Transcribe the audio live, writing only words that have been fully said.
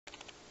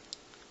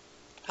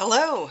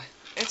Hello,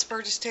 it's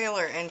Burgess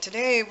Taylor, and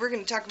today we're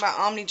going to talk about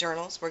Omni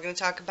Journals. We're going to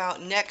talk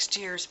about next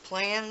year's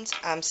plans.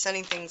 I'm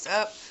setting things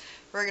up.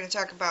 We're going to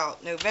talk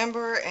about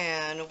November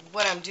and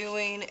what I'm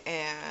doing,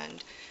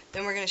 and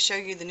then we're going to show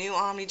you the new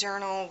Omni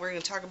Journal. We're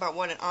going to talk about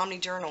what an Omni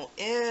Journal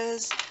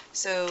is.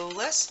 So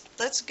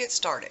let's get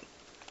started.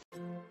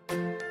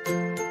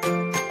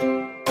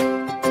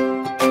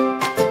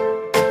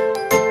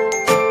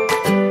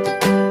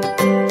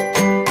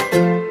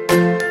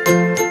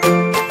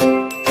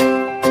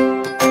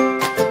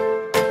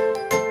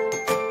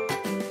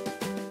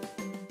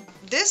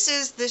 This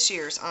is this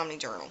year's Omni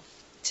Journal.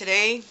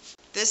 Today,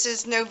 this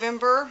is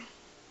November,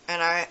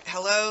 and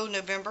hello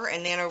November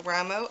and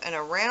NaNoWriMo, and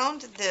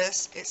around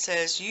this it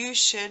says you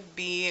should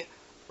be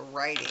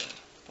writing.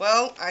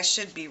 Well, I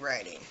should be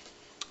writing.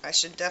 I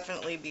should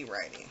definitely be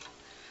writing.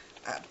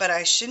 But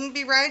I shouldn't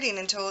be writing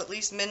until at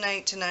least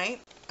midnight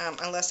tonight,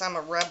 unless I'm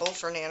a rebel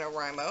for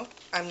NaNoWriMo.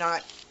 I'm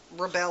not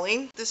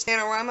rebelling this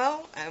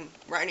NaNoWriMo. I'm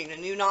writing a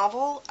new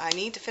novel. I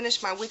need to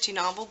finish my witchy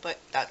novel, but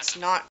it's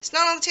not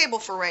on the table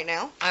for right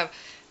now. I've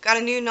got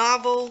a new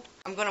novel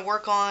I'm going to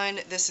work on.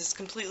 This is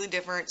completely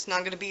different. It's not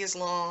going to be as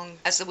long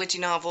as the witchy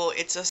novel.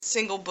 It's a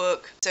single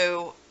book,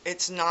 so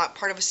it's not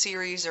part of a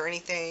series or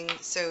anything,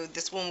 so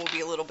this one will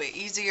be a little bit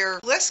easier.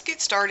 Let's get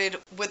started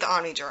with the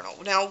Omni Journal.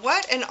 Now,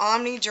 what an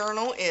Omni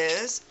Journal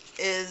is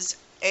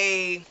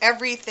a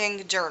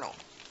everything journal.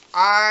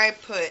 I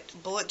put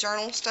bullet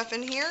journal stuff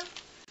in here.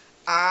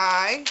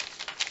 I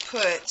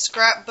put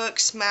scrapbook,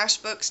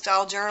 smashbook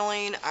style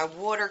journaling. I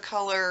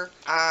watercolor.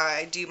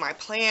 I do my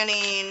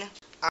planning.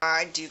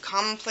 I do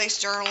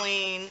commonplace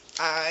journaling.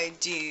 I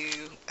do,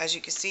 as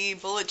you can see,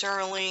 bullet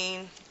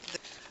journaling.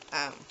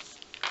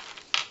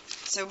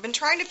 So I've been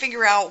trying to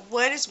figure out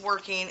what is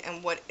working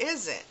and what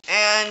isn't.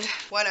 And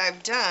what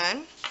I've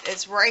done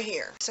is right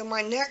here. So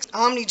my next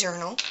Omni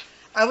Journal,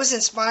 I was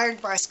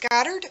inspired by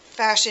Scattered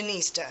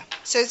Fashionista.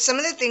 So some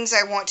of the things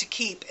I want to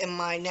keep in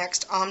my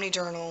next Omni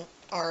Journal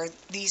are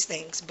these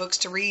things: books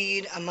to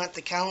read, a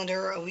monthly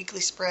calendar, a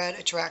weekly spread,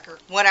 a tracker.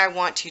 What I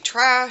want to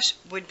trash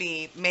would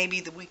be maybe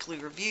the weekly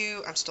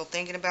review. I'm still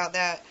thinking about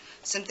that.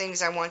 Some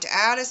things I want to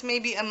add is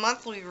maybe a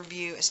monthly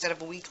review instead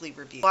of a weekly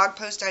review. Blog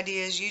post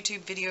ideas,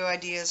 YouTube video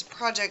ideas,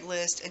 project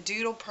list, a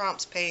doodle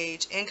prompts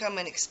page, income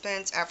and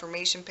expense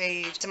affirmation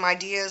page. Some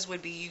ideas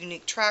would be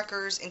unique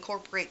trackers,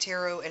 incorporate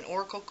tarot and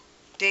oracle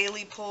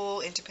daily pull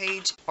into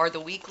page or the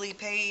weekly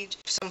page.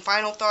 Some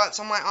final thoughts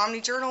on my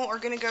Omni Journal are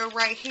going to go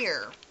right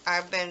here.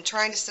 I've been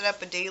trying to set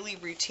up a daily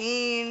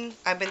routine.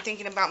 I've been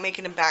thinking about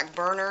making a back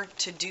burner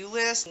to-do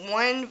list.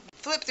 One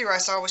flip through I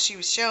saw what she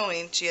was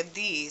showing, she had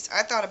these.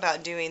 I thought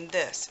about doing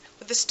this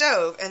with the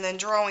stove and then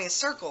drawing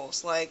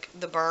circles like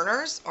the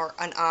burners, or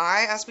an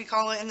eye as we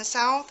call it in the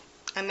South.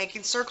 I'm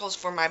making circles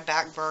for my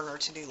back burner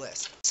to-do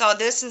list. Saw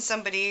this in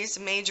somebody's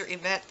major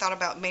event. Thought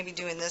about maybe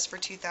doing this for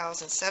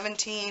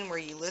 2017, where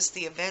you list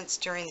the events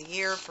during the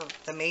year for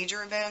the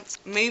major events.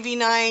 Movie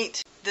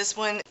night. This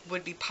one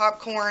would be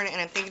popcorn, and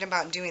I'm thinking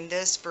about doing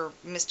this for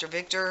Mr.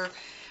 Victor,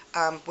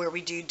 where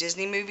we do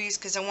Disney movies,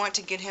 because I want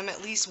to get him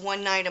at least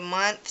one night a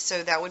month,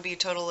 so that would be a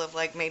total of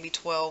like maybe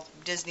 12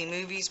 Disney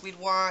movies we'd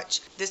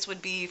watch. This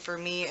would be for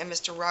me and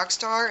Mr.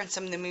 Rockstar, and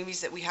some of the movies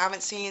that we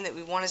haven't seen that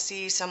we want to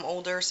see, some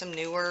older, some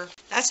newer.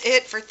 That's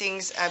it for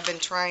things I've been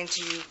trying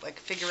to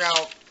figure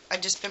out.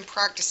 I've just been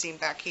practicing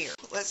back here.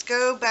 Let's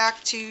go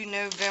back to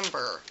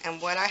November and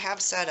what I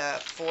have set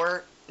up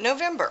for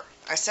November.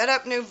 I set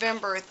up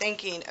November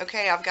thinking,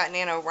 okay, I've got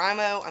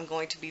NaNoWriMo, I'm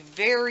going to be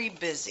very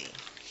busy.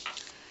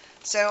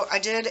 So I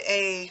did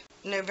a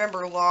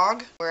November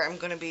log where I'm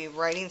going to be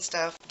writing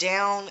stuff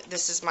down.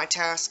 This is my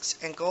tasks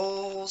and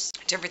goals,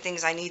 different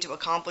things I need to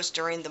accomplish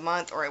during the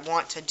month or I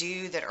want to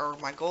do that are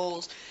my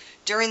goals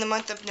during the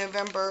month of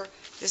November.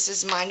 This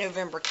is my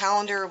November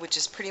calendar, which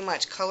is pretty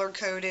much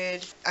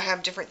color-coded. I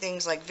have different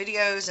things like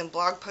videos and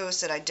blog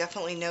posts that I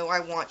definitely know I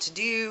want to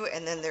do,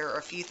 and then there are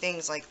a few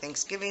things like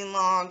Thanksgiving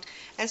logged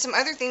and some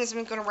other things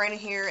I'm going to write in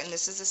here, and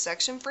this is a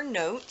section for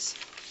notes.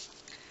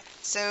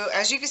 So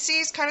as you can see,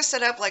 it's kind of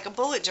set up like a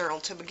bullet journal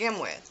to begin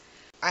with.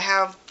 I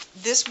have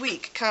this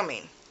week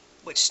coming,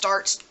 which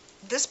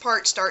this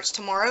part starts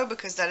tomorrow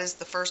because that is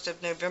the 1st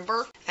of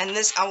November. And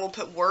this, I will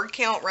put word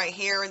count right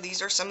here.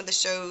 These are some of the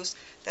shows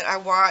that I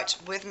watch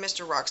with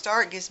Mr.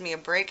 Rockstar. It gives me a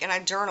break, and I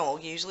journal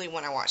usually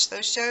when I watch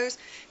those shows.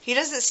 He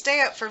doesn't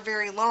stay up for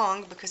very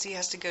long because he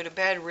has to go to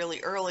bed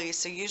really early,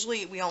 so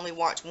usually we only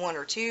watch one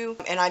or two,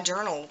 and I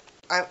journal.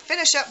 I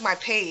finish up my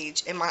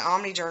page in my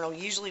Omni Journal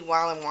usually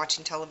while I'm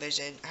watching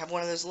television. I have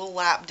one of those little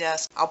lap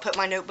desks. I'll put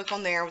my notebook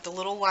on there with a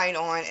little light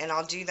on, and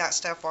I'll do that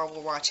stuff while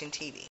we're watching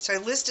TV. So I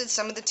listed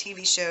some of the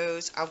TV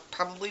shows. I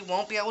probably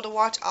won't be able to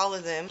watch all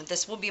of them.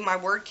 This will be my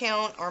word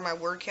count, or my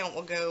word count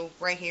will go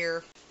right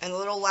here. And the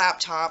little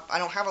laptop, I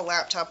don't have a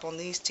laptop on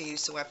these two,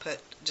 so I put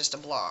just a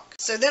block.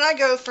 So then I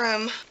go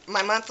from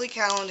my monthly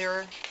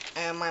calendar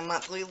and my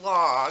monthly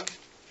log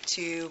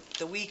to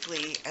the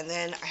weekly, and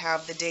then I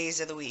have the days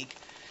of the week.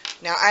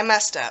 Now, I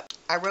messed up.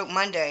 I wrote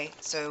Monday,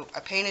 so I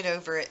painted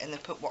over it and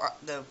then put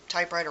the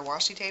typewriter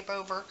washi tape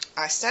over.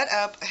 I set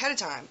up ahead of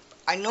time.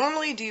 I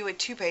normally do a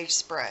 2-page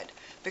spread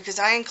because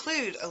I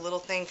include a little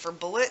thing for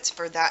bullets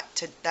for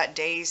that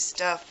day's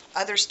stuff,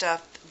 other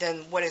stuff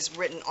than what is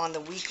written on the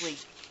weekly.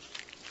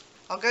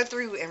 I'll go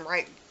through and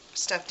write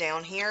stuff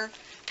down here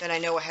that I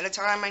know ahead of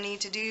time I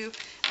need to do,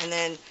 and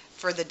then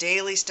for the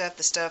daily stuff,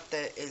 the stuff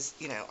that is,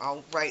 you know,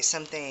 I'll write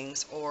some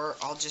things or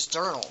I'll just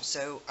journal.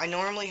 So I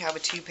normally have a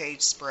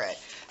 2-page spread.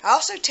 I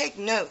also take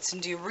notes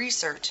and do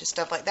research and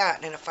stuff like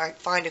that, and if I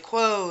find a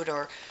quote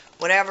or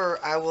whatever,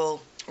 I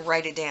will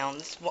write it down,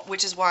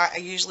 which is why I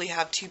usually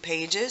have 2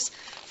 pages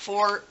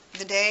for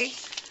the day,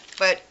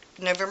 but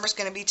November's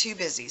going to be too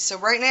busy. So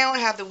right now I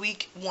have the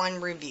week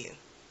 1 review.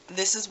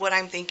 This is what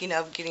I'm thinking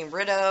of getting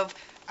rid of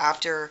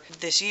after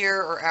this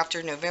year, or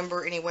after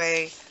November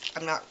anyway.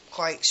 I'm not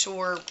quite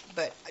sure,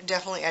 but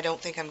definitely I don't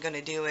think I'm going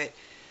to do it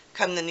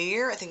come the new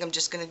year. I think I'm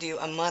just going to do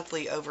a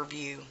monthly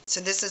overview.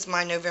 So this is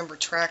my November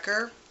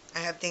tracker. I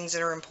have things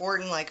that are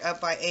important like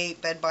up by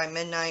 8, bed by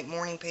midnight,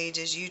 morning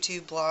pages,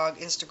 YouTube, blog,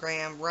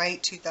 Instagram,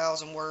 write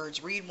 2,000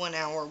 words, read 1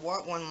 hour,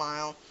 walk 1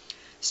 mile,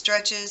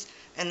 stretches,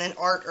 and then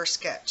art or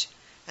sketch.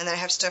 And then I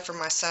have stuff for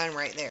my son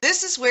right there.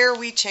 This is where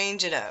we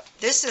change it up.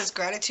 This is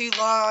gratitude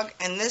log,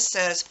 and this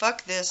says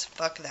fuck this,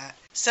 fuck that.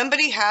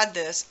 Somebody had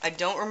this, I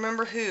don't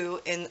remember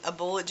who, in a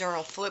bullet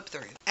journal flip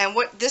through. And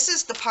what this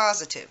is the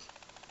positive,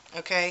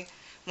 okay?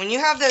 When you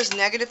have those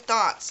negative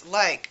thoughts,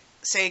 like,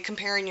 say,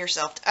 comparing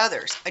yourself to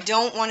others, I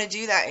don't want to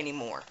do that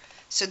anymore.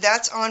 So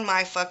that's on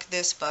my fuck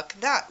this, fuck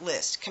that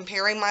list.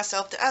 Comparing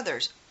myself to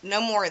others.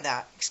 No more of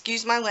that.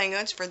 Excuse my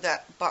language for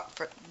that,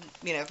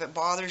 you know, if it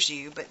bothers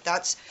you, but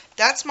that's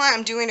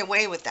I'm doing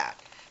away with that.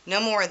 No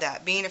more of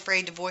that. Being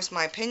afraid to voice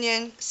my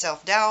opinion,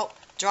 self-doubt,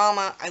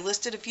 drama. I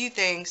listed a few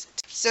things.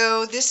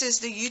 So this is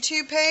the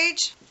YouTube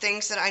page,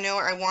 things that I know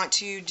I want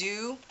to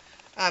do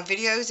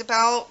videos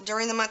about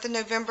during the month of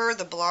November,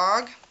 the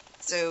blog.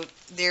 So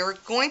they're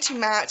going to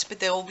match, but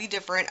they will be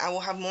different. I will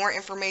have more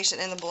information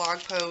in the blog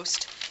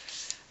post.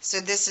 So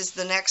this is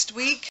the next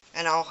week,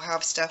 and I'll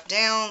have stuff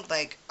down,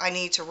 like I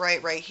need to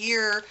write right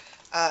here,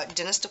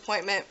 dentist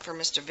appointment for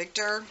Mr.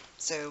 Victor,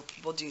 so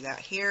we'll do that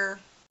here.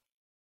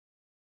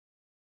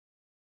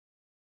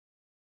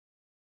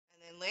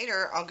 And then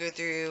later I'll go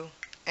through,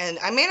 and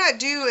I may not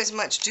do as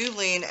much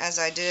doodling as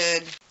I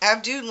did. I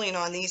have doodling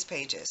on these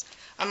pages.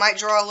 I might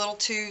draw a little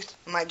tooth,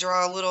 I might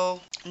draw a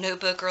little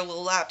notebook or a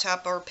little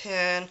laptop or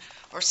pen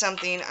or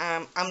something,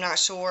 I'm not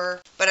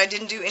sure, but I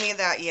didn't do any of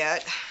that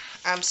yet.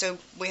 So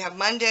we have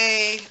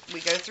Monday, we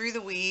go through the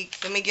week,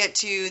 then we get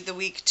to the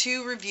week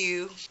 2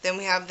 review, then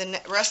we have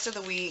the rest of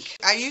the week.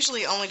 I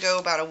usually only go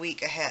about a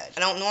week ahead. I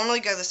don't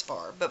normally go this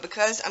far, but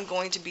because I'm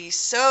going to be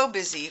so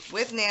busy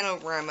with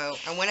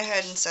NaNoWriMo, I went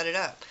ahead and set it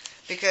up.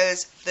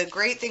 Because the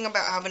great thing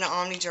about having an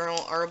Omni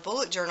Journal or a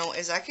bullet journal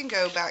is I can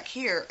go back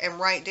here and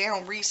write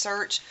down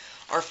research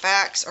or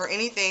facts or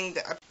anything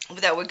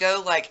that would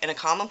go like in a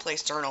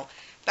commonplace journal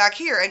back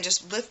here and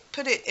just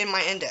put it in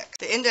my index.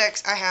 The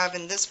index I have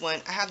in this one,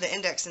 I have the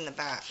index in the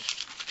back.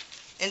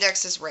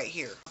 Index is right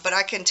here. But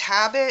I can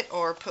tab it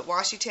or put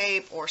washi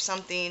tape or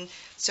something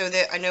so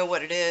that I know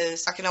what it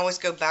is. I can always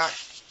go back.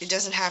 It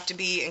doesn't have to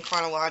be in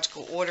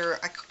chronological order.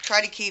 I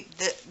try to keep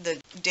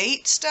the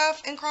date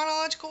stuff in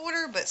chronological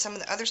order, but some of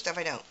the other stuff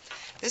I don't.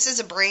 This is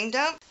a brain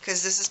dump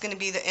because this is going to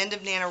be the end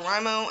of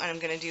NaNoWriMo, and I'm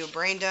going to do a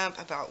brain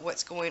dump about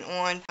what's going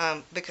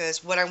on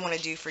because what I want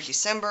to do for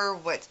December,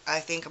 what I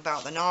think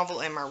about the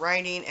novel and my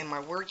writing and my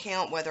word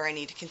count, whether I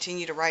need to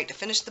continue to write to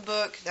finish the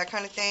book, that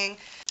kind of thing.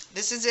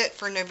 This is it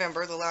for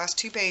November, the last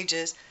 2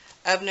 pages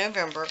of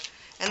November,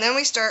 and then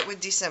we start with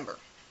December.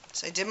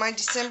 So I did my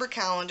December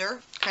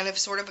calendar, kind of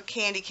sort of a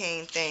candy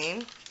cane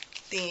theme.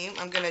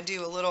 I'm going to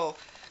do a little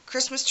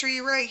Christmas tree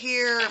right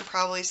here and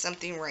probably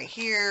something right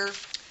here.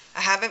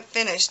 I haven't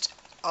finished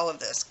all of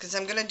this because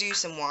I'm going to do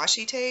some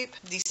washi tape.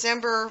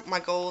 December, my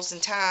goals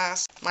and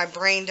tasks, my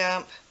brain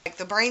dump. Like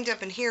the brain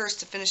dump in here is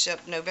to finish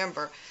up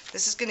November.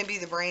 This is going to be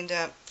the brain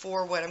dump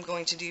for what I'm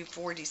going to do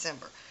for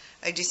December.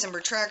 A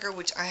December tracker,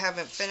 which I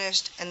haven't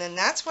finished, and then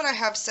that's what I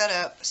have set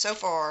up so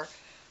far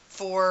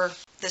for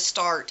the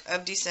start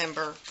of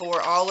December. For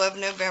all of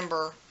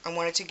November, I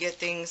wanted to get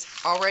things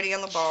already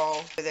on the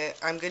ball so that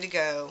I'm good to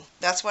go.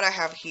 That's what I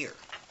have here.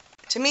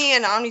 To me,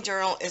 an Omni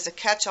Journal is a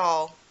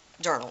catch-all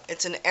journal.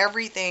 It's an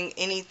everything,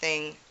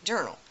 anything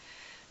journal.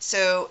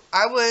 So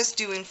I was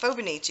doing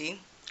Hobonichi,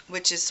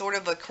 which is sort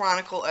of a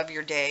chronicle of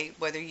your day,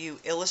 whether you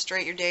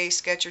illustrate your day,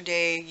 sketch your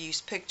day, use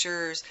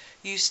pictures,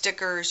 use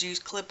stickers, use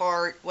clip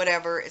art,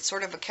 whatever. It's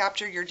sort of a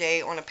capture your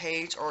day on a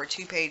page or a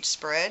 2-page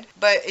spread,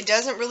 but it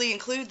doesn't really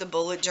include the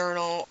bullet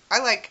journal. I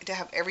like to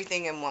have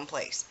everything in one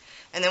place.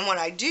 And then what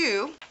I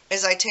do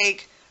is I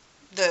take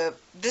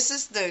this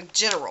is the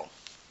general.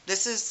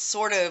 This is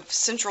sort of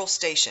central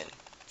station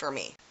for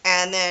me.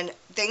 And then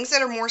things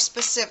that are more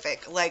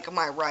specific, like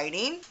my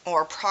writing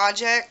or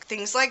project,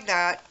 things like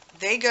that,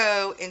 they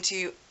go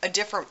into a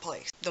different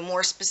place, the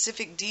more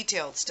specific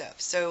detailed stuff.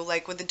 So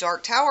like with the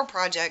Dark Tower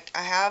project,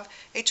 I have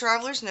a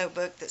traveler's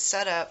notebook that's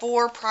set up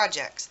for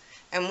projects.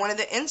 And one of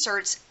the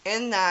inserts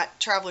in that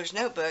traveler's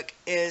notebook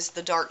is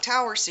the Dark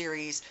Tower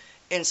series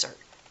insert.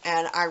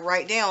 and I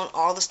write down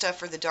all the stuff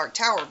for the Dark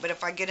Tower. But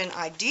if I get an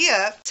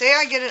idea, say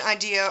I get an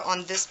idea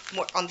on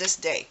this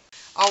day,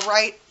 I'll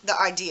write the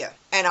idea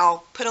and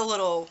I'll put a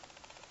little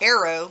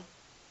arrow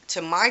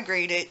to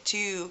migrate it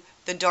to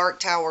the Dark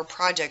Tower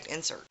project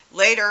insert.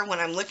 Later, when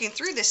I'm looking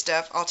through this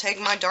stuff, I'll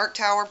take my Dark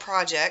Tower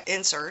project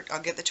insert,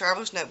 I'll get the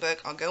Traveler's Notebook,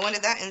 I'll go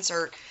into that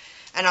insert,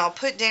 and I'll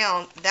put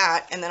down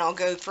that, and then I'll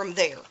go from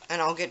there,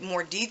 and I'll get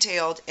more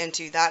detailed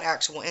into that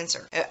actual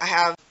insert. I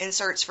have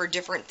inserts for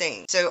different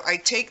things. So I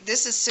take,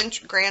 this is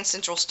Grand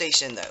Central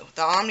Station though.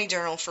 The Omni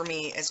Journal for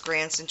me is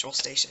Grand Central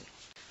Station.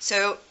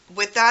 So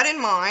with that in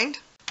mind,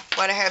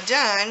 what I have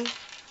done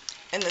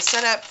in the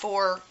setup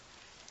for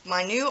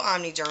my new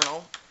Omni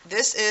Journal,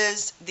 this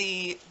is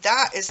the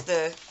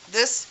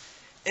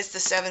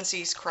 7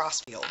 Seas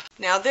Crossfield.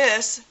 Now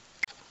this,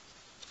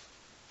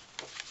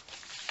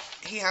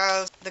 he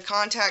has the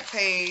contact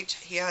page,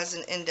 he has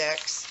an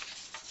index.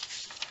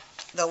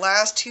 The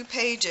last 2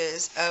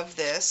 pages of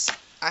this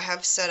I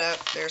have set up,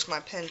 there's my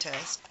pen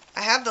test.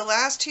 I have the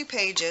last 2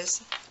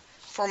 pages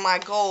for my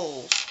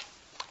goals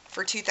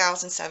for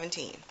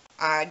 2017.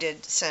 I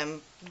did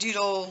some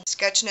doodle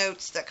sketch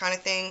notes, that kind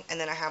of thing, and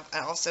then I have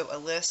also a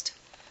list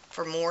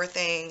for more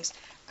things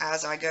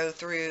as I go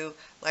through.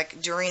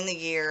 Like during the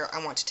year,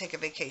 I want to take a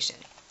vacation.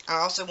 I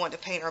also want to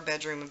paint our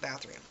bedroom and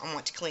bathroom. I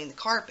want to clean the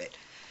carpet.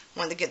 I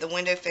want to get the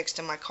window fixed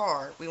in my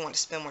car. We want to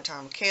spend more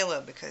time with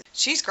Kayla because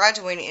she's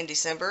graduating in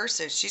December,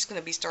 so she's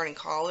going to be starting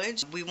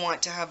college. We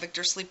want to have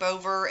Victor sleep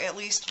over at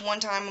least 1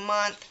 time a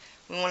month.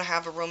 We want to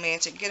have a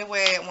romantic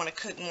getaway. I want to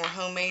cook more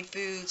homemade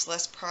foods,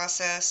 less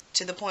processed,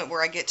 to the point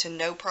where I get to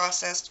no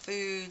processed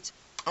foods.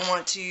 I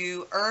want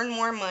to earn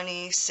more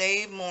money,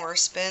 save more,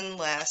 spend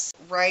less,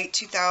 write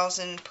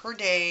 2,000 per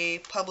day,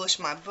 publish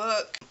my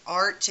book.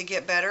 Art to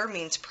get better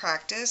means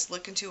practice.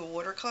 Look into a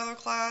watercolor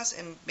class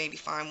and maybe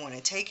find one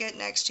and take it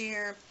next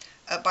year.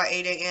 Up by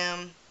 8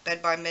 a.m.,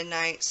 bed by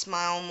midnight,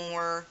 smile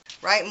more,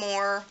 write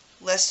more,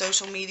 less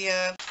social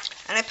media.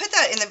 And I put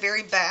that in the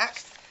very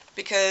back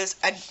because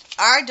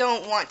I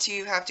don't want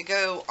to have to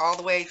go all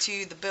the way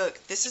to the book.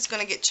 This is going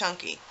to get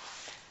chunky.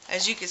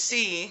 As you can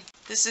see,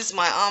 this is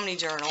my Omni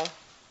Journal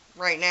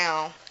right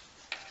now,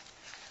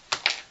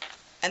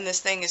 and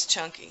this thing is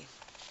chunky.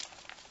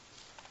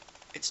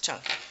 It's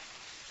chunky.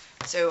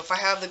 So if I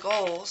have the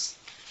goals,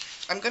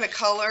 I'm going to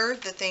color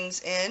the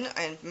things in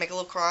and make a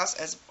little cross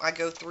as I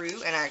go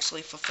through and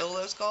actually fulfill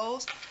those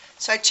goals.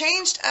 So I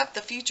changed up the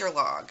future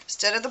log.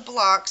 Instead of the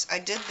blocks, I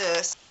did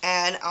this,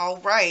 and I'll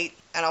write,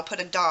 and I'll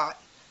put a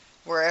dot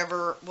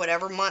wherever,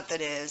 whatever month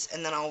it is,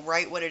 and then I'll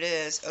write what it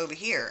is over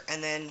here,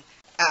 and then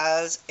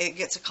as it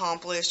gets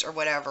accomplished or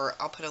whatever,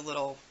 I'll put a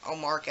little, I'll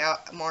mark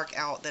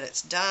out that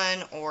it's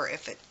done, or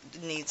if it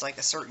needs like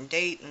a certain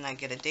date and I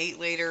get a date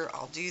later,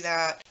 I'll do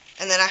that.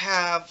 And then I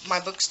have my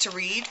books to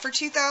read for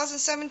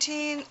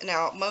 2017.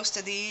 Now, most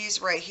of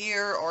these right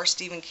here are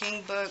Stephen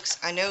King books.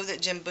 I know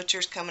that Jim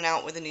Butcher's coming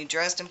out with a new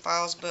Dresden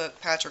Files book.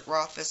 Patrick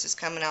Rothfuss is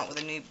coming out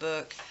with a new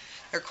book.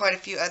 There are quite a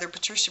few other,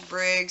 Patricia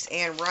Briggs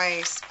and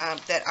Rice,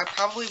 that I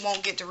probably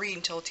won't get to read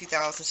until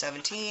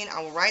 2017.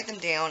 I will write them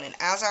down, and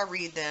as I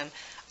read them,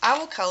 I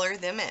will color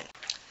them in.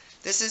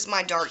 This is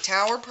my Dark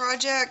Tower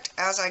project.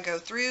 As I go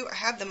through, I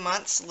have the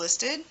months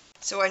listed,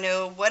 so I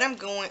know what I'm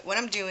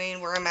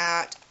doing, where I'm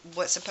at,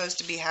 what's supposed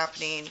to be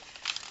happening.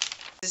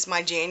 This is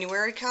my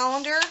January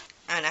calendar,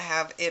 and I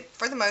have it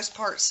for the most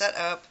part set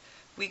up.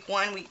 Week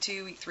 1, week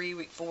 2, week 3,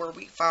 week 4,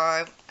 week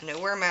 5. I know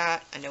where I'm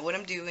at. I know what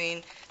I'm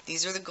doing.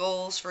 These are the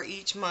goals for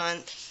each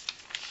month.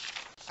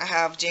 I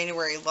have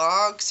January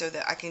log so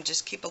that I can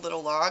just keep a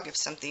little log if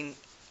something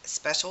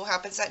special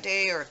happens that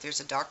day, or if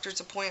there's a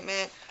doctor's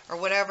appointment or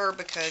whatever,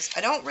 because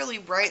I don't really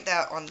write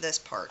that on this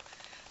part.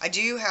 I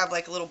do have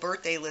like a little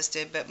birthday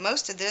listed, but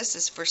most of this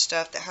is for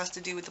stuff that has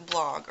to do with the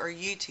blog or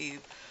YouTube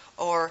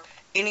or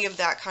any of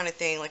that kind of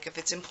thing, like if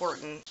it's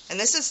important. And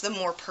this is the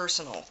more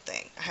personal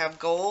thing. I have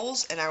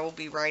goals, and I will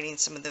be writing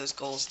some of those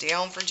goals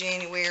down for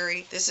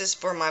January. This is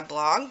for my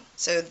blog.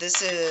 So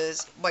this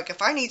is like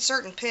if I need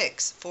certain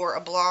pics for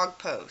a blog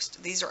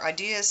post. These are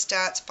ideas,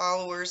 stats,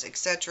 followers,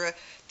 etc.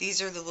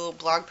 These are the little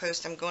blog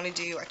posts I'm going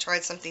to do. I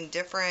tried something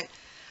different.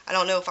 I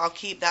don't know if I'll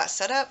keep that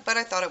set up, but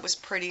I thought it was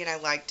pretty and I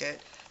liked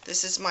it.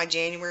 This is my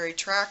January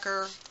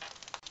tracker.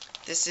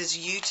 This is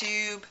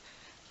YouTube.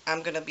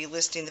 I'm going to be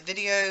listing the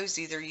videos,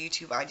 either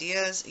YouTube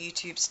ideas,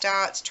 YouTube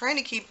stats, trying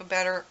to keep a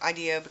better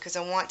idea because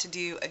I want to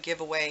do a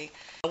giveaway.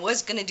 I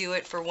was going to do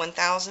it for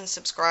 1,000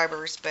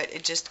 subscribers, but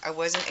I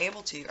wasn't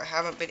able to. I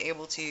haven't been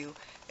able to.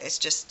 It's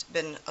just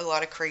been a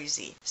lot of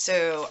crazy.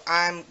 So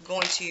I'm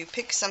going to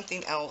pick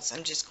something else.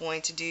 I'm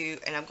going to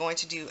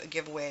do a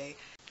giveaway.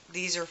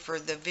 These are for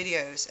the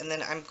videos, and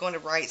then I'm going to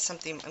write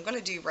something I'm going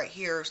to do right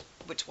here,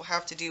 which will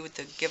have to do with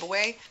the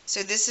giveaway.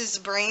 So this is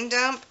brain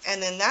dump,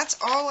 and then that's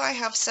all I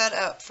have set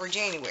up for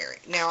January.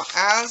 Now,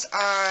 as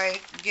I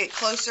get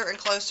closer and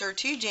closer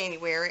to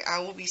January, I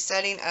will be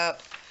setting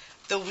up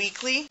the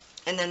weekly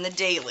and then the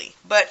daily.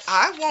 But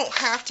I won't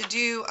have to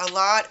do a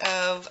lot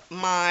of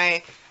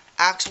my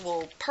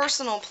actual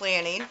personal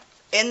planning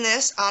in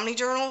this Omni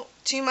Journal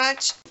too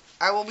much.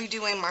 I will be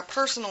doing my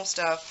personal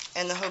stuff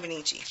in the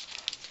Hobonichi.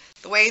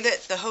 The way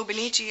that the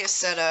Hobonichi is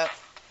set up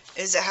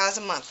is it has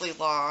a monthly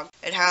log,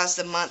 it has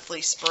the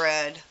monthly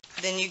spread,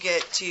 then you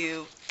get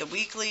to the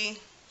weekly,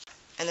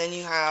 and then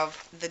you have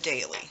the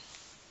daily.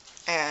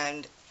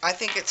 And I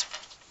think it's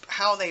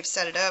how they've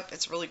set it up,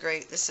 it's really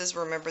great. This says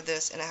remember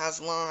this, and it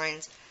has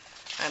lines.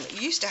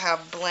 It used to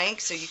have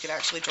blank so you could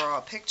actually draw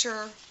a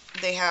picture.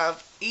 They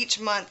have each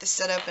month is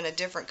set up in a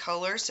different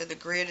color, so the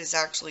grid is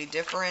actually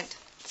different.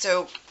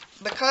 So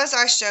because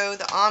I show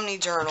the Omni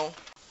Journal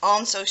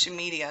on social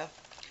media,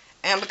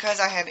 and because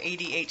I have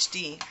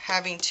ADHD,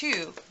 having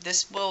two,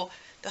 the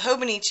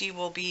Hobonichi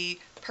will be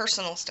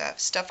personal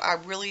stuff I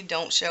really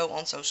don't show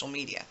on social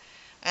media.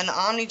 And the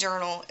Omni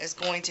Journal is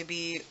going to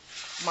be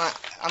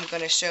I'm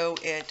going to show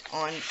it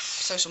on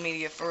social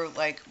media for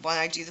like when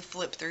I do the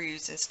flip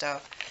throughs and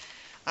stuff.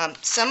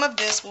 Some of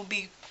this will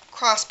be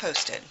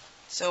cross-posted,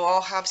 so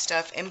I'll have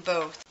stuff in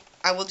both.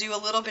 I will do a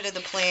little bit of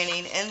the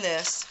planning in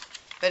this,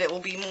 but it will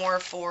be more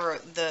for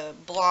the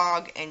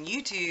blog and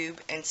YouTube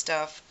and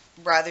stuff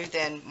rather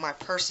than my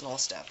personal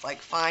stuff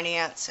like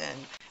finance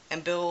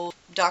and bill,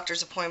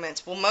 doctor's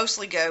appointments will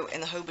mostly go in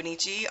the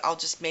Hobonichi. I'll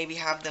just maybe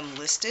have them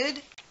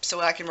listed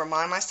so I can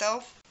remind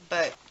myself,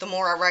 but the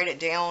more I write it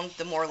down,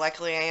 the more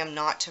likely I am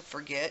not to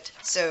forget,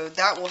 so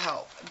that will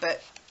help.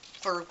 But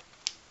for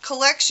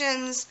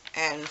collections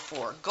and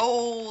for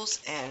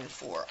goals and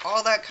for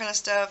all that kind of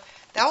stuff,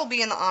 that will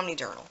be in the Omni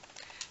Journal.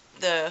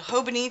 The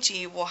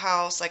Hobonichi will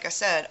house, like I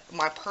said,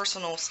 my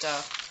personal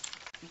stuff.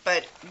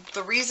 But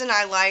the reason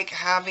I like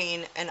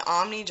having an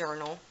Omni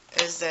Journal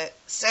is that,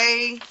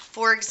 say,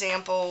 for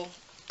example,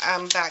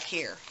 I'm back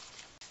here,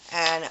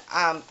 and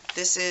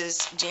this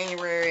is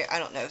January, I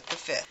don't know, the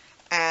 5th,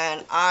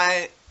 and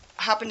I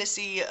happen to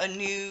see a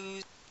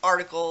news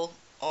article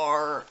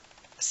or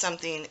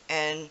something,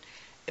 and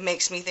it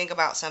makes me think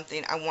about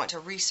something I want to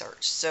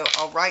research. So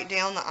I'll write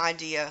down the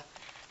idea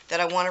that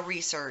I want to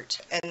research,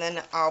 and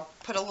then I'll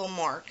put a little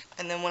mark,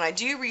 and then when I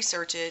do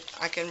research it,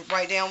 I can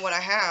write down what I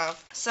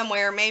have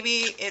somewhere.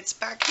 Maybe it's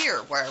back here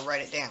where I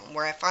write it down,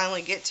 where I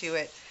finally get to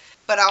it.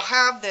 But I'll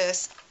have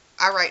this,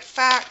 I write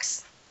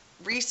facts,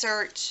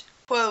 research,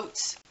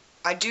 quotes,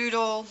 I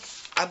doodle,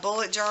 I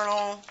bullet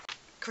journal,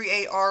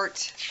 create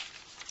art,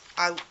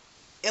 I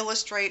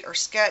illustrate or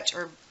sketch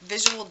or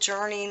visual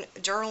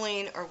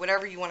journaling or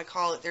whatever you want to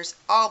call it.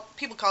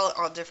 People call it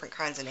all different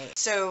kinds of names.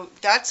 So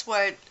that's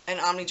what an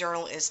Omni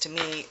Journal is to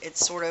me.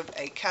 It's sort of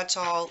a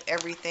catch-all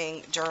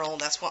everything journal.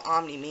 That's what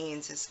Omni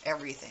means, is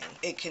everything.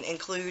 It can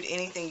include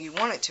anything you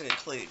want it to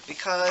include,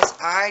 because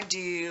I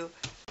do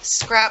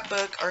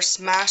scrapbook or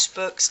smash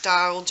book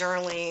style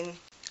journaling.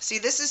 See,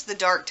 this is the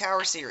Dark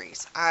Tower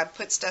series. I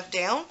put stuff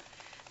down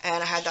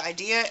and I had the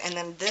idea, and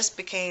then this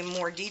became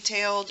more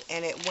detailed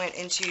and it went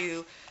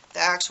into the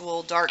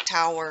actual Dark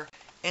Tower,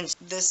 and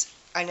this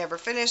I never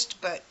finished,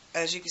 but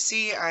as you can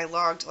see, I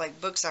logged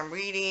like books I'm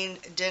reading,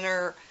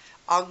 dinner,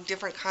 all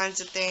different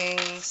kinds of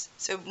things.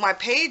 So my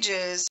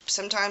pages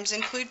sometimes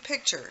include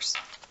pictures,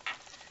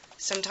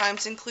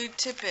 sometimes include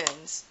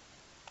tip-ins.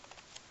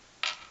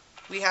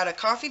 We had a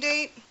coffee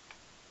date.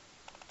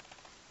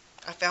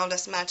 I found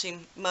us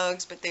matching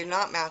mugs, but they're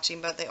not matching,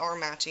 but they are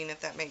matching,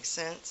 if that makes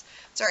sense.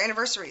 It's our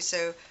anniversary,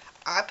 so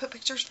I put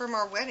pictures from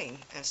our wedding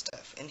and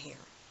stuff in here.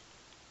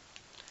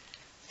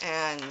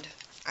 And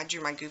I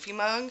drew my Goofy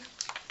mug.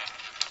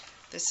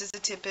 This is a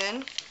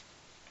tip-in.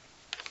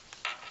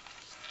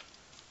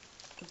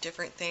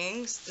 Different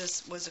things.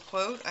 This was a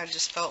quote. I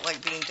just felt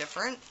like being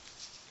different.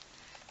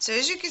 So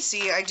as you can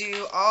see, I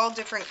do all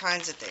different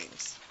kinds of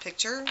things.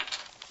 Picture,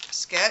 a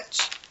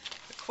sketch,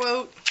 a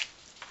quote,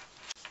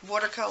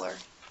 watercolor,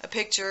 a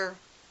picture.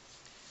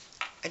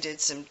 I did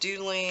some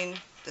doodling.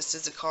 This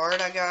is a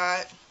card I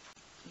got.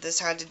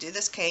 This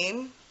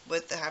came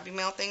with the Happy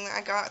Mail thing that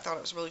I got. I thought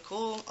it was really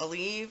cool. A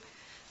leaf.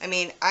 I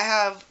mean, I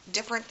have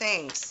different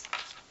things.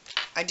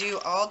 I do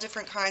all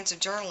different kinds of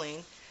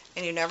journaling,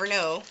 and you never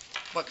know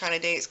what kind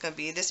of day it's going to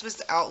be. This was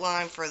the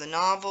outline for the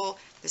novel.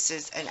 This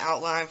is an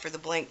outline for the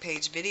blank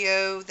page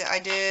video that I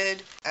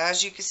did.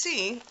 As you can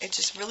see, it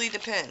just really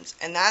depends.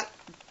 And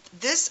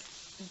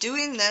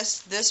doing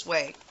this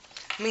way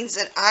means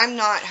that I'm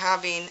not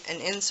having an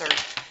insert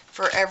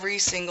for every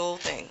single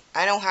thing.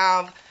 I don't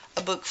have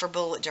a book for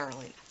bullet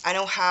journaling. I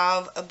don't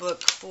have a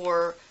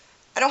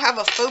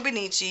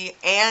Hobonichi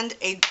and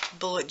a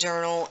bullet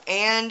journal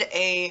and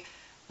a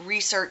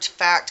research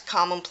fact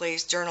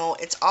commonplace journal.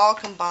 It's all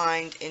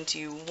combined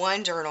into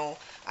one journal.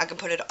 I can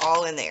put it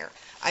all in there.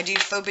 I do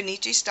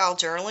Hobonichi style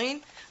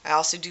journaling. I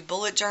also do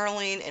bullet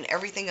journaling, and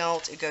everything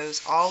else, it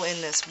goes all in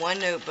this one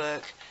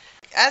notebook.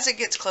 As it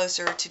gets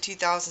closer to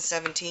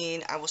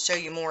 2017, I will show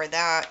you more of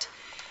that.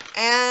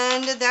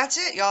 And that's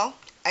it, y'all.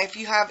 If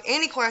you have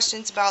any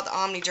questions about the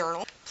Omni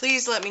Journal,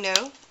 please let me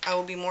know. I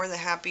will be more than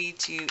happy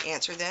to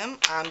answer them.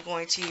 I'm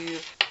going to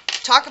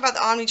talk about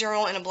the Omni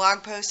Journal in a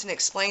blog post and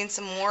explain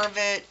some more of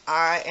it.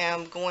 I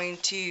am going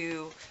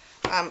to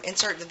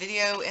insert the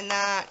video in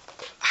that.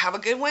 Have a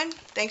good one.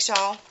 Thanks,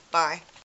 y'all. Bye.